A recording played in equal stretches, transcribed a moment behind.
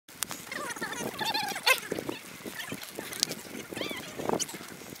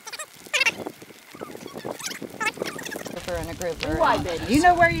in a group. You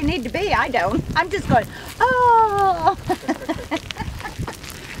know where you need to be. I don't. I'm just going, oh.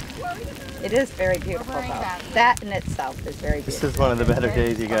 It is very beautiful, though. That in itself is very beautiful. This is one of the better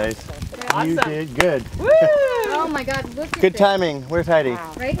days, you guys. Awesome. You did good. Woo! Oh my God, look at Good this. timing. Where's Heidi?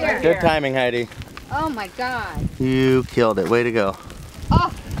 Wow. Right here. Good timing, Heidi. Oh my God. You killed it. Way to go.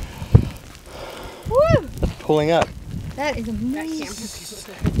 Oh. Woo! It's pulling up. That is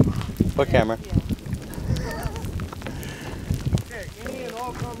amazing. What camera? Okay, any and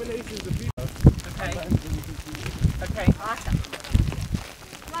all combinations of people. Okay. Okay, awesome.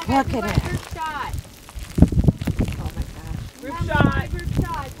 Look at it. Group shot. Oh my gosh. Group shot. Group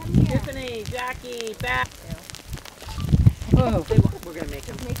shot. Come here. Tiffany, Jackie, back. Oh. We're going to make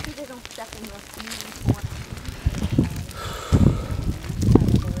them. Make sure they don't step in the swimming pool.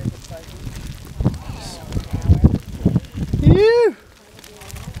 Yeah.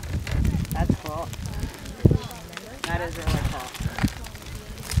 That's cool. That is really cool.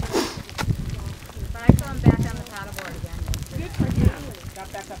 But I saw him back on the paddleboard again. Good for you. Got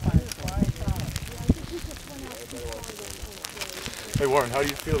back up on it. Hey Warren, how do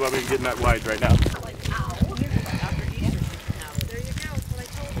you feel about me getting that wide right now?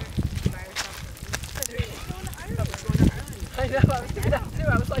 I know, I was thinking that too.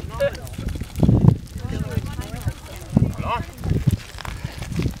 I was like,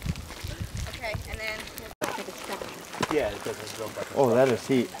 Okay, and then Yeah, it doesn't go back. Oh, that is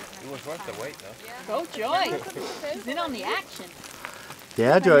heat. It was worth the wait, though. Go, Joyce. She's in on the action.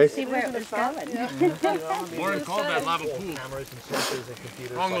 Yeah, Joyce. See where it was going. Warren called that lava pool.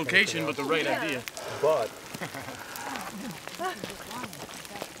 Wrong location, but the right idea. But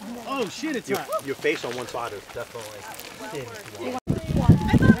Oh shit, it's your face on one side is definitely. I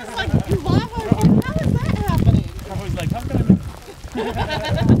thought it was like lava. How is that happening? I was like, how can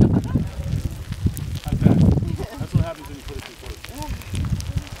I make